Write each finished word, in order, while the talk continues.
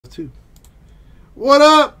too. What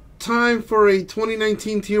up? Time for a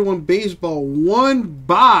 2019 Tier 1 Baseball 1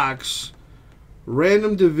 box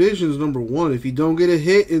random divisions number 1. If you don't get a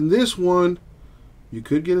hit in this one, you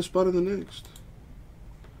could get a spot in the next.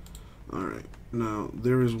 Alright, now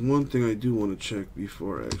there is one thing I do want to check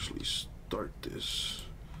before I actually start this.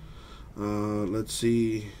 Let's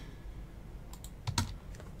see.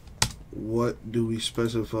 What do we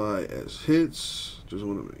specify as hits? Just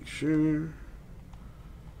want to make sure.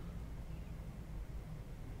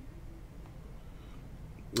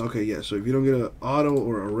 Okay, yeah, so if you don't get an auto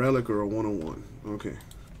or a relic or a 101. Okay.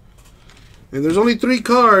 And there's only 3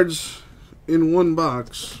 cards in one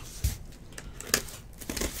box.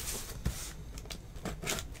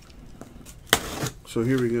 So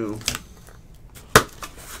here we go.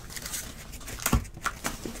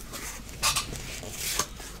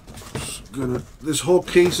 This whole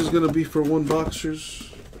case is gonna be for 1 boxers.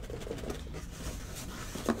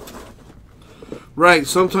 Right,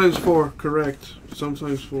 sometimes 4, correct.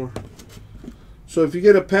 Sometimes 4. So if you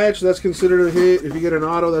get a patch, that's considered a hit. If you get an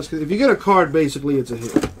auto, that's if you get a card, basically it's a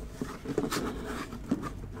hit.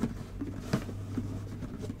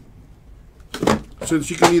 Since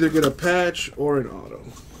you can either get a patch or an auto.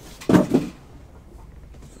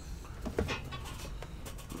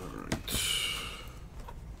 Alright.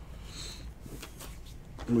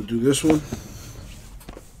 I'm gonna do this one.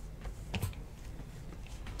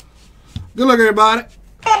 Good luck, everybody.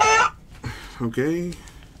 Okay.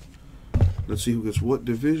 Let's see who gets what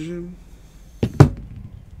division.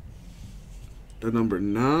 The number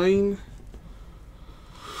 9.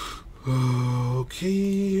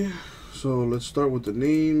 Okay. So let's start with the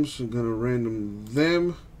names. I'm gonna random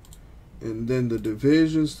them. And then the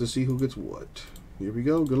divisions to see who gets what. Here we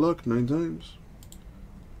go. Good luck. 9 times.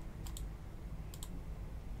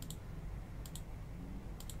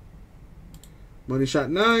 Money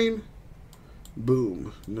shot 9.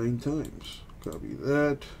 Boom. 9 times. Copy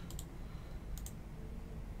that.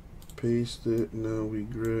 Paste it. Now we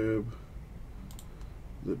grab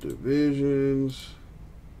the divisions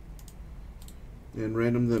and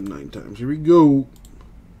random them 9 times. Here we go.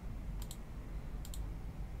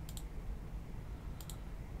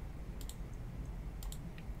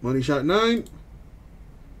 Money shot 9.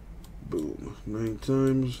 Boom. 9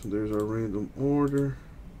 times. There's our random order.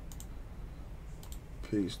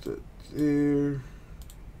 Paste it there.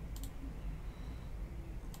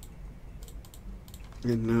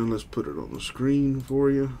 And now let's put it on the screen for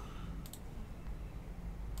you.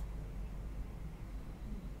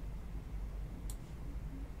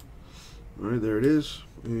 Alright, there it is.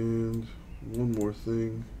 And one more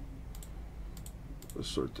thing. Let's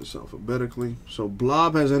sort this alphabetically. So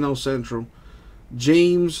Blob has NL Central.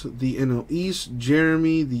 James, the NL East.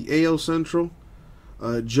 Jeremy, the AL Central.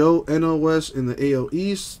 Joe, NL West in the AL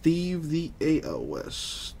East. Steve, the AL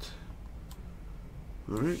West.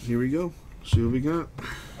 Alright, here we go. See what we got.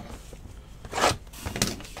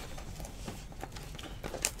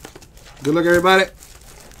 Good luck, everybody.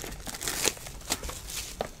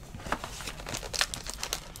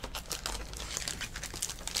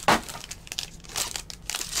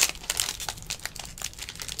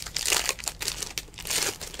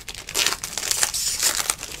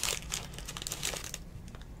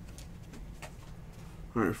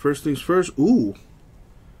 All right, first things first. Ooh,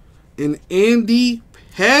 an Andy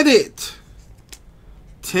Pettitte.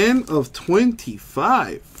 10 of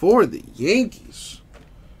 25 for the Yankees.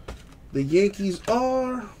 The Yankees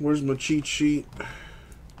are, where's my cheat sheet?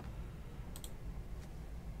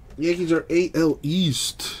 Yankees are AL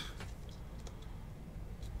East.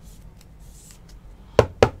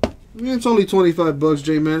 Yeah, it's only 25 bucks,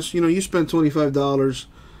 J-Mess. You know, you spend $25,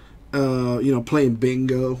 you know, playing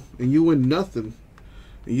bingo, and you win nothing.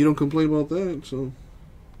 And you don't complain about that, so.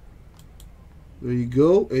 There you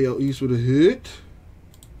go. AL East with a hit.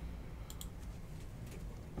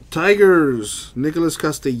 Tigers, Nicholas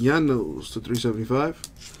Castellanos to 375.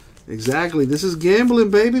 Exactly. This is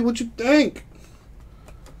gambling, baby. What you think?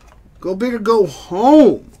 Go big or go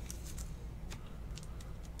home.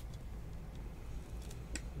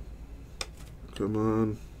 Come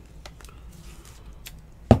on.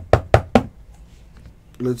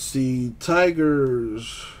 Let's see.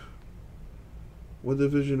 Tigers. What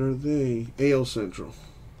division are they? AL Central.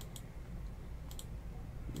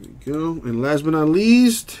 There we go. And last but not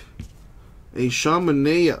least, a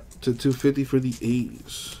Shamanea to 250 for the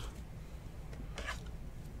A's.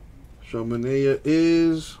 Shamanea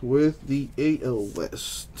is with the AL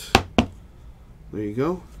West. There you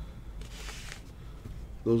go.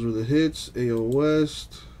 Those were the hits. AL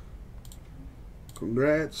West.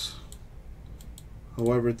 Congrats.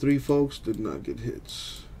 However, 3 folks did not get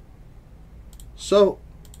hits. So,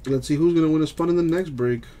 let's see who's going to win a spot in the next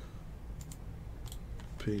break.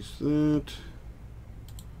 Paste that.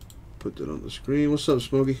 Put that on the screen. What's up,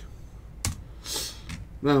 Smokey?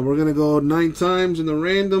 Now, we're going to go 9 times in the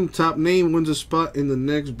random. Top name wins a spot in the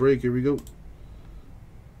next break. Here we go.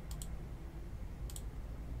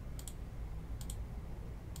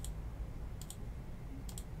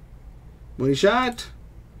 Money shot.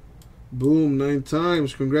 Boom, 9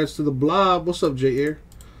 times. Congrats to the Blob. What's up, J Air?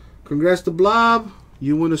 Congrats to Blob.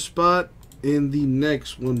 You win a spot in the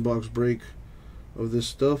next 1-box break of this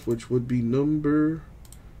stuff, which would be number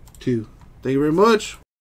 2. Thank you very much.